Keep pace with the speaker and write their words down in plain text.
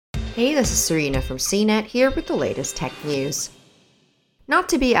Hey, this is Serena from CNET here with the latest tech news. Not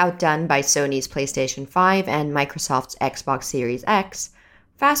to be outdone by Sony's PlayStation 5 and Microsoft's Xbox Series X,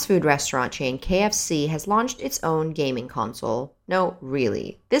 fast food restaurant chain KFC has launched its own gaming console. No,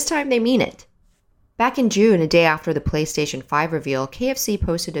 really. This time they mean it. Back in June, a day after the PlayStation 5 reveal, KFC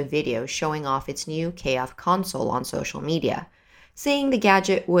posted a video showing off its new KFConsole on social media, saying the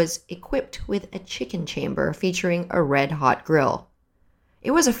gadget was equipped with a chicken chamber featuring a red-hot grill. It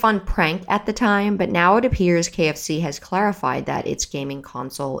was a fun prank at the time, but now it appears KFC has clarified that its gaming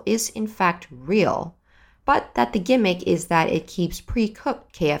console is in fact real, but that the gimmick is that it keeps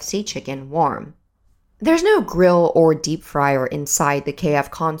pre-cooked KFC chicken warm. There's no grill or deep fryer inside the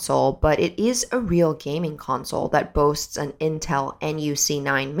KFConsole, but it is a real gaming console that boasts an Intel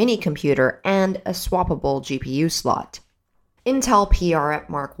NUC9 mini computer and a swappable GPU slot. Intel PR rep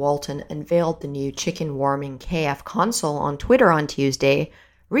Mark Walton unveiled the new chicken warming KFConsole on Twitter on Tuesday,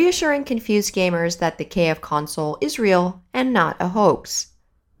 reassuring confused gamers that the KFConsole is real and not a hoax.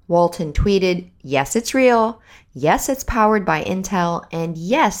 Walton tweeted, "Yes, it's real. Yes, it's powered by Intel. And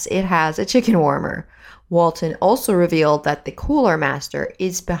yes, it has a chicken warmer." Walton also revealed that the Cooler Master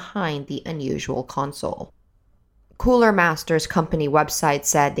is behind the unusual console. Cooler Master's company website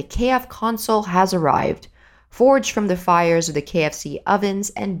said the KFConsole has arrived, forged from the fires of the KFC ovens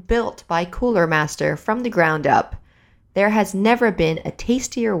and built by Cooler Master from the ground up. There has never been a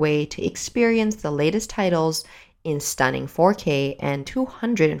tastier way to experience the latest titles in stunning 4K and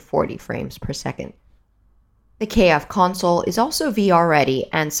 240 frames per second. The KFConsole is also VR ready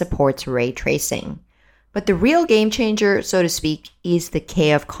and supports ray tracing. But the real game changer, so to speak, is the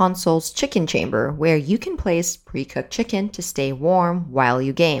KFConsole's chicken chamber, where you can place pre-cooked chicken to stay warm while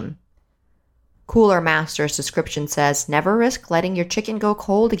you game. Cooler Master's description says, "Never risk letting your chicken go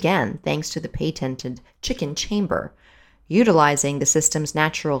cold again thanks to the patented chicken chamber. Utilizing the system's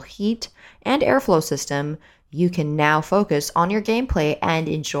natural heat and airflow system, you can now focus on your gameplay and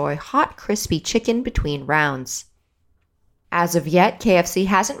enjoy hot, crispy chicken between rounds." As of yet, KFC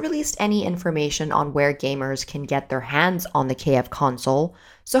hasn't released any information on where gamers can get their hands on the KFConsole,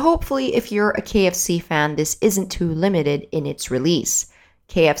 so hopefully if you're a KFC fan, this isn't too limited in its release.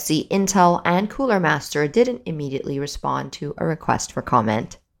 KFC, Intel, and Cooler Master didn't immediately respond to a request for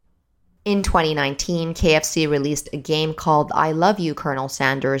comment. In 2019, KFC released a game called I Love You, Colonel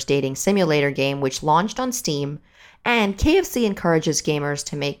Sanders dating simulator game, which launched on Steam, and KFC encourages gamers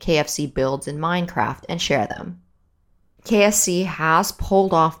to make KFC builds in Minecraft and share them. KFC has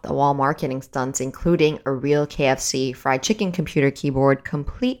pulled off the wall marketing stunts, including a real KFC fried chicken computer keyboard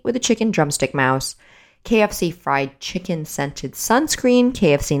complete with a chicken drumstick mouse, KFC fried chicken scented sunscreen,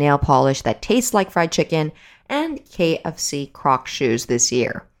 KFC nail polish that tastes like fried chicken, and KFC Croc shoes this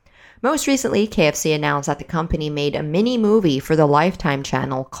year. Most recently, KFC announced that the company made a mini movie for the Lifetime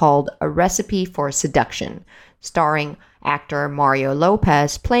channel called A Recipe for Seduction, starring actor Mario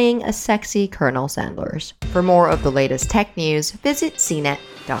Lopez playing a sexy Colonel Sanders. For more of the latest tech news, visit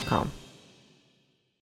cnet.com.